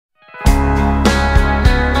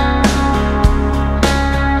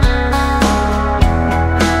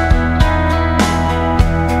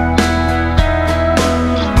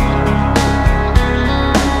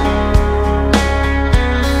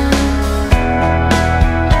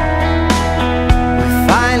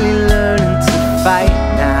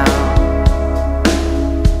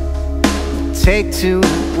take too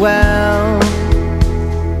well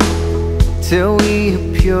till we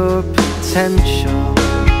have pure potential.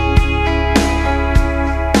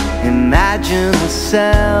 Imagine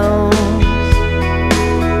ourselves.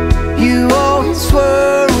 You always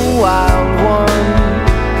were a wild one.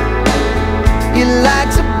 You like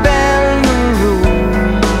to bend the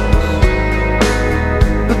rules,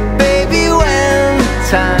 but baby, when the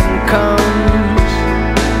time comes,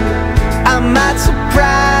 I might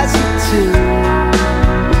surprise you too.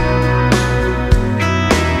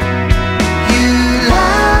 You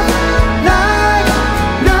laugh like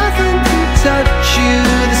nothing can touch you.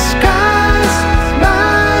 The skies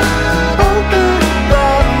might open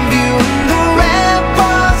above you, and the rain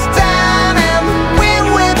pours down and the wind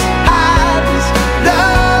whips high. This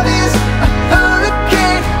love is a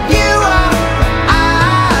hurricane. You are the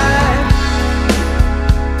eye.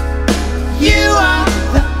 You are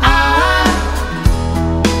the eye.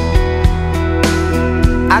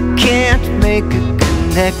 I can't make a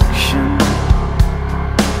connection,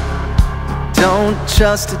 don't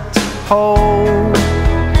trust it to hold.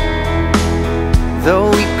 Though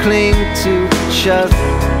we cling to each other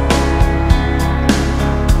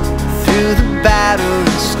through the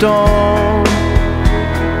battering storm,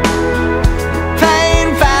 pain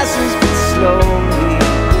passes but slowly,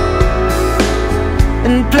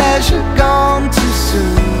 and pleasure gone too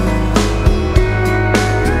soon.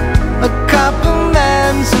 A couple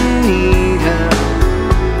man's in need of,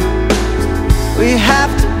 we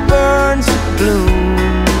have to burn to bloom.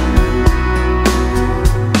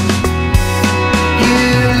 You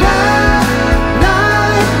laugh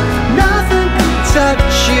like nothing can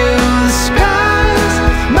touch you. The skies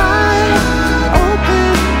might open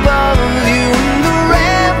above you, and the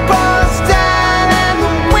rain pours down and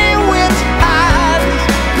the wind whips high. This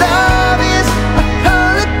love is a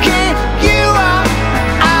hurricane. You are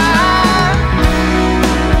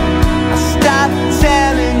I stop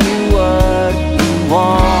telling you what you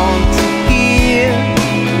want to hear.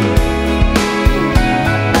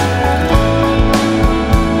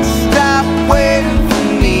 Stop waiting for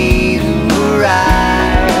me to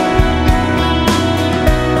arrive.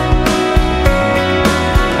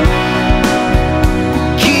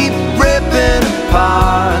 Keep ripping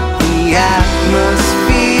apart the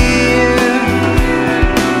atmosphere,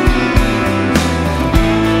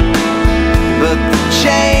 but the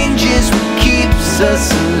change is what keeps us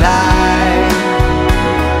alive.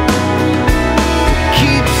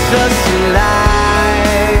 Keeps us alive.